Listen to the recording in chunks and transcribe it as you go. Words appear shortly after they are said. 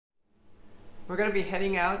We're gonna be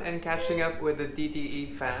heading out and catching up with the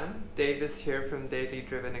DDE fam. Dave is here from Daily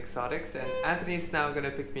Driven Exotics, and Anthony's now gonna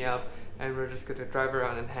pick me up, and we're just gonna drive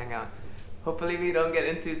around and hang out. Hopefully we don't get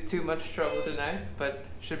into too much trouble tonight, but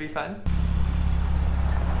should be fun.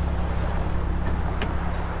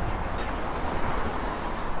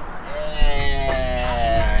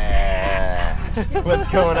 What's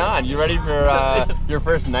going on? You ready for your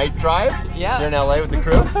first night drive? Yeah. You're in LA with the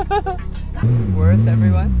crew? Where's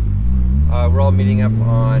everyone? We're all meeting up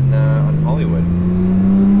on Hollywood.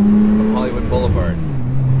 On Hollywood Boulevard.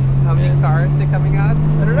 How many cars are coming out?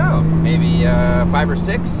 I don't know. Maybe 5 or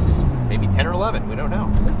 6, maybe 10 or 11. We don't know.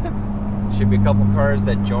 Should be a couple cars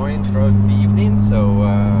that join throughout the evening, so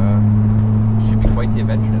should be quite the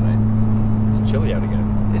adventure tonight. It's chilly out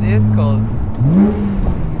again. It is cold.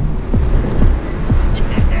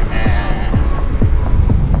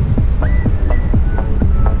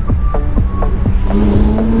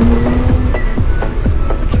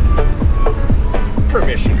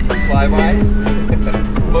 Permission for flyby.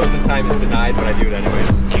 Most of the time it's denied, but I do it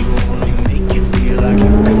anyways. You only make you feel like you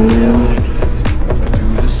could never leave. Do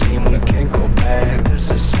the same, we can't go back. This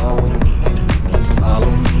is all we need. Follow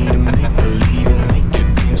me to make believe and make your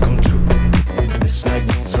dreams come true. This night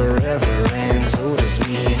means forever, and so does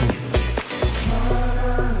me and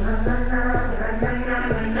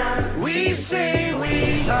you. We say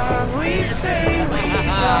we love, we say we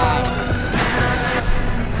love.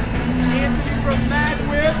 Angie from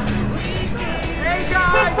MadWhips. Hey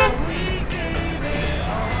guys!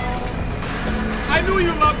 I knew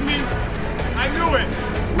you loved me. I knew it.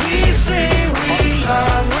 We say we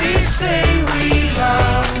love, we say we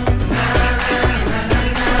love.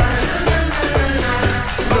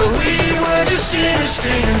 But we were just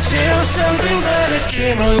innocent until something better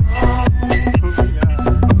came along.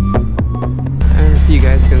 I don't know if you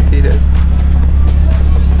guys can see this.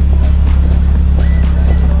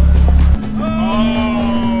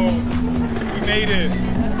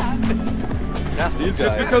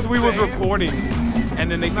 Just because we was recording and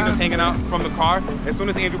then they seen us hanging out from the car, as soon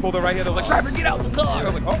as Andrew pulled it right here, they was like, "Driver, get out the car!" I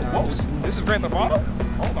was like, "Oh, whoa, this is Grand Theft Auto?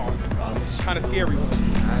 Hold on, it's kind of scary."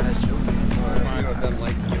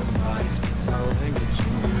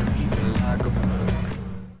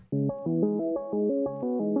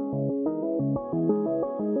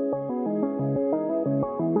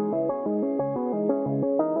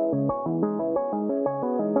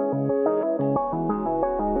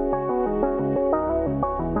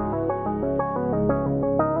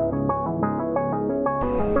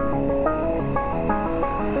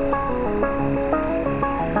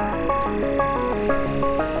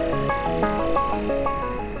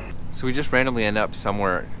 So we just randomly end up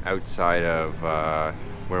somewhere outside of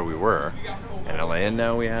where we were in LA, and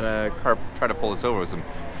now we had a car try to pull us over with some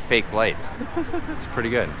fake lights. It's pretty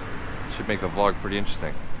good. Should make the vlog pretty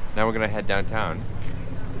interesting. Now we're gonna head downtown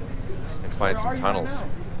and find some tunnels.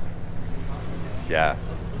 Yeah,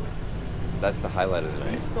 that's the highlight of the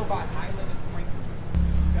night.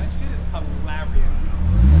 That shit is hilarious.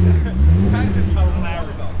 That is hilarious.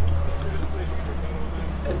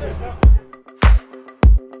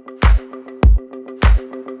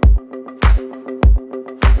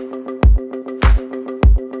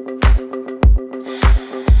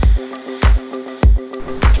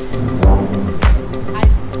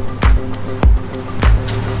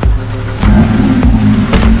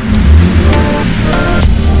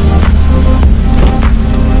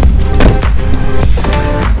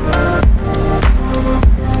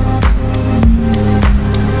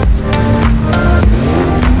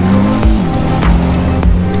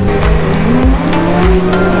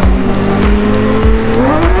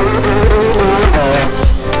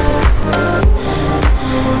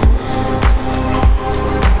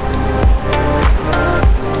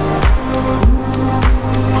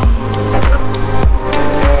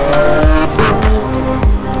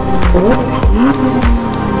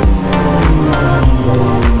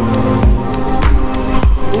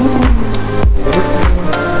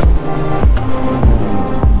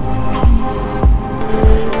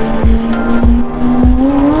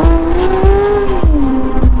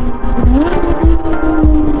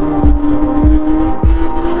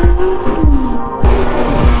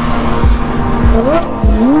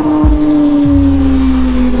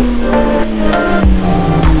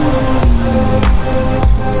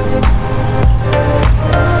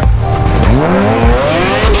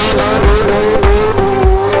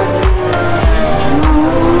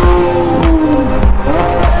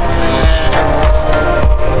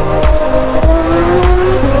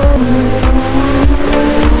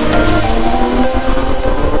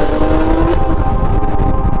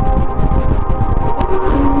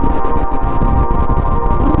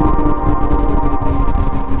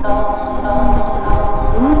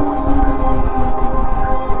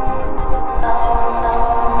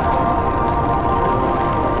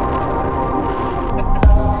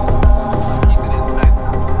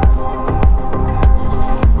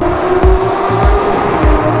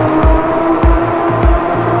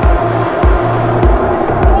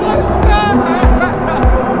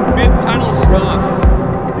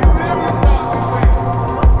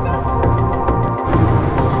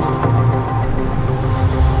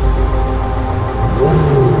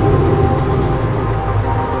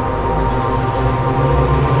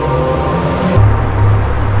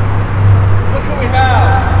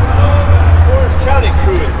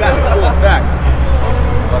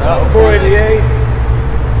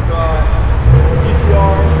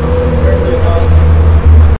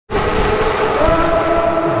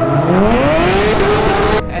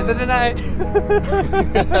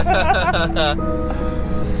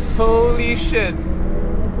 Holy shit.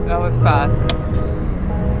 That was fast.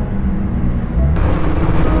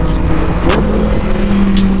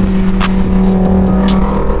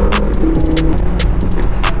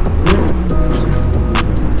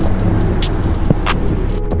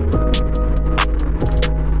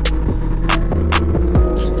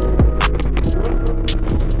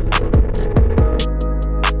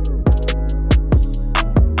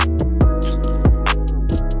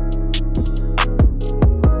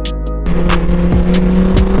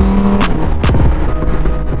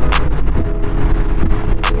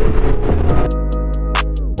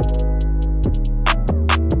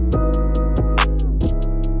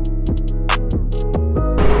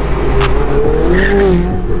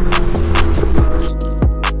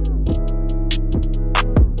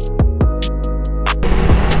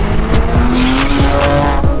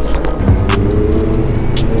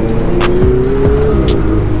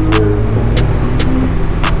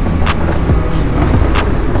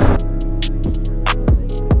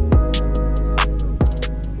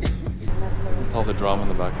 All the drama in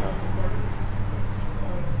the background.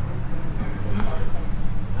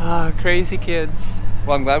 Ah, crazy kids.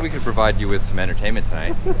 Well, I'm glad we could provide you with some entertainment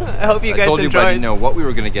tonight. I hope you guys I told you, but I didn't know what we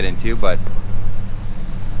were going to get into, but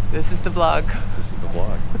This is the vlog. this is the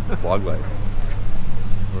vlog. Vlog life.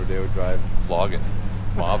 Rodeo Drive vlogging.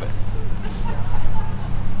 Mobbing.